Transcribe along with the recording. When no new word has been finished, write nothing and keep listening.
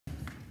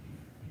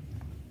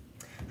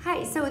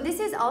Hi, so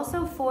this is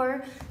also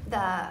for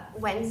the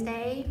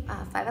Wednesday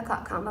 5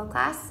 o'clock combo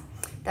class,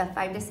 the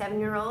 5 to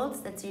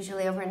 7-year-olds. That's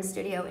usually over in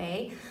Studio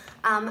A.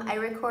 I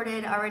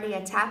recorded already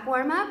a tap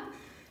warm-up,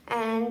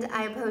 and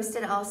I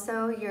posted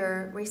also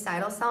your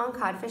recital song,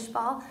 Codfish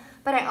Ball.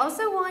 But I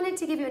also wanted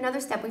to give you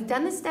another step. We've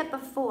done this step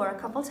before a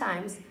couple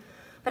times,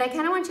 but I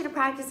kind of want you to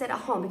practice it at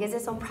home because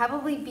this will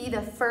probably be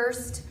the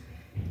first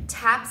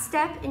tap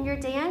step in your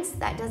dance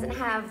that doesn't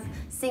have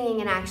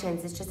singing and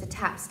actions. It's just a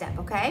tap step,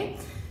 okay?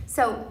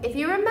 So if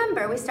you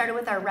remember, we started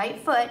with our right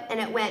foot and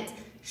it went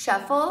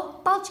shuffle,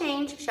 ball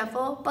change,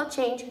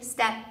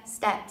 step,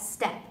 step,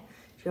 step.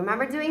 Do you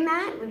remember doing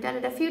that? We've done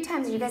it a few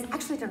times and you guys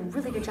actually done a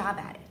really good job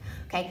at it.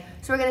 Okay,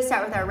 so we're gonna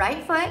start with our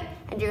right foot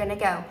and you're gonna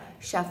go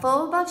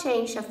shuffle, ball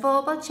change,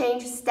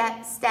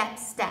 step, step,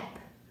 step.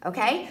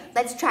 Okay,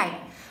 let's try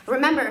it.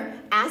 Remember,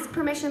 ask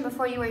permission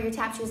before you wear your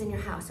tap shoes in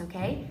your house,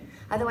 okay?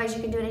 Otherwise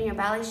you can do it in your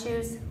ballet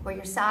shoes or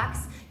your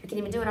socks. You can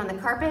even do it on the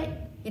carpet.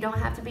 You don't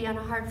have to be on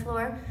a hard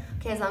floor,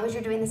 okay, as long as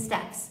you're doing the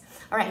steps.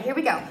 All right, here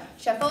we go.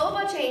 Shuffle,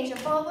 ball change,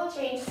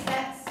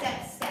 step,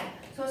 step, step.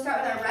 So we'll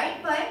start with our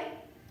right foot.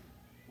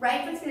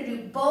 Right foot's gonna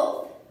do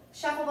both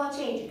shuffle ball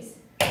changes.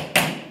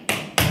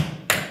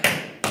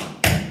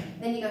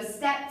 Then you go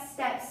step,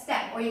 step,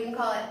 step, or you can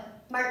call it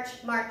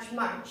march, march,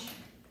 march.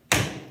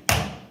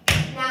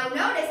 Now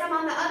notice I'm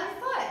on the other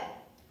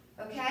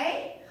foot,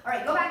 okay? All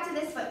right, go back to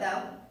this foot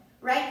though.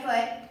 Right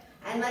foot,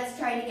 and let's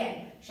try it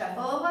again.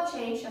 Shuffle, ball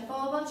change,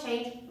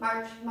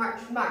 march,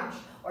 march, march,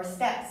 or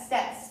step,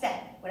 step,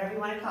 step, whatever you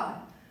want to call it.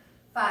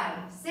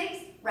 5, 6,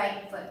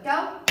 right foot,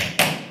 go.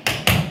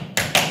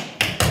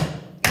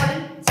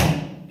 1,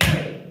 2,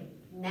 3.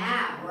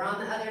 Now we're on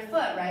the other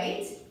foot,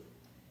 right?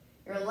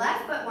 Your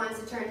left foot wants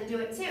to turn to do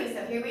it too,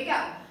 so here we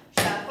go.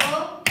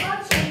 Shuffle,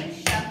 ball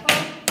change, step,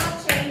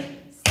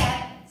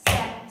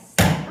 step,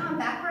 step. I'm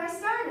back where I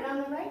started on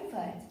the right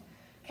foot.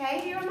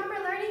 Okay, do you remember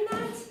learning that?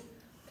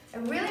 I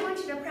really want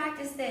you to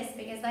practice this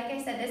because like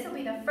I said, this will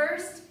be the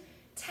first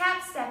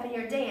tap step in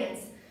your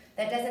dance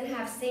that doesn't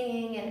have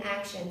singing and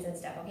actions and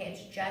stuff, okay?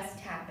 It's just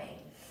tapping,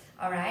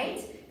 all right?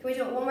 Can we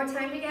do it one more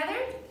time together?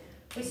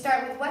 We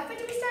start with, what foot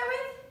did we start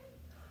with?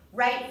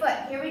 Right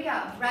foot, here we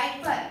go,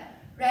 right foot.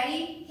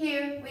 Ready,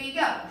 here we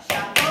go.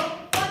 Shuffle,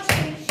 ball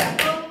change, step,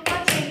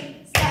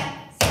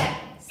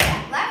 step,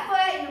 step. Left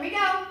foot, here we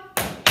go.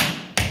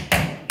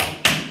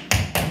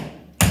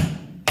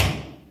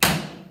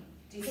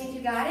 Do you think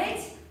you got it?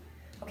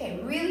 Okay,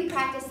 really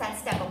practice that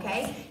step,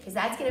 okay? Because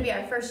that's gonna be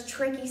our first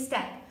tricky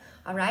step,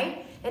 all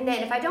right? And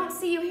then if I don't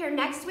see you here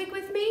next week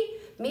with me,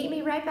 meet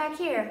me right back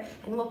here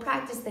and we'll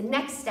practice the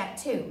next step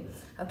too,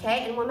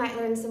 okay? And we might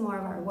learn some more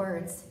of our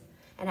words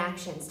and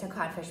actions to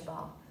Codfish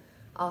Ball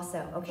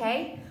also,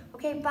 okay?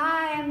 Okay,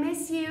 bye, I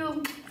miss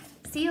you.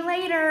 See you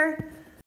later.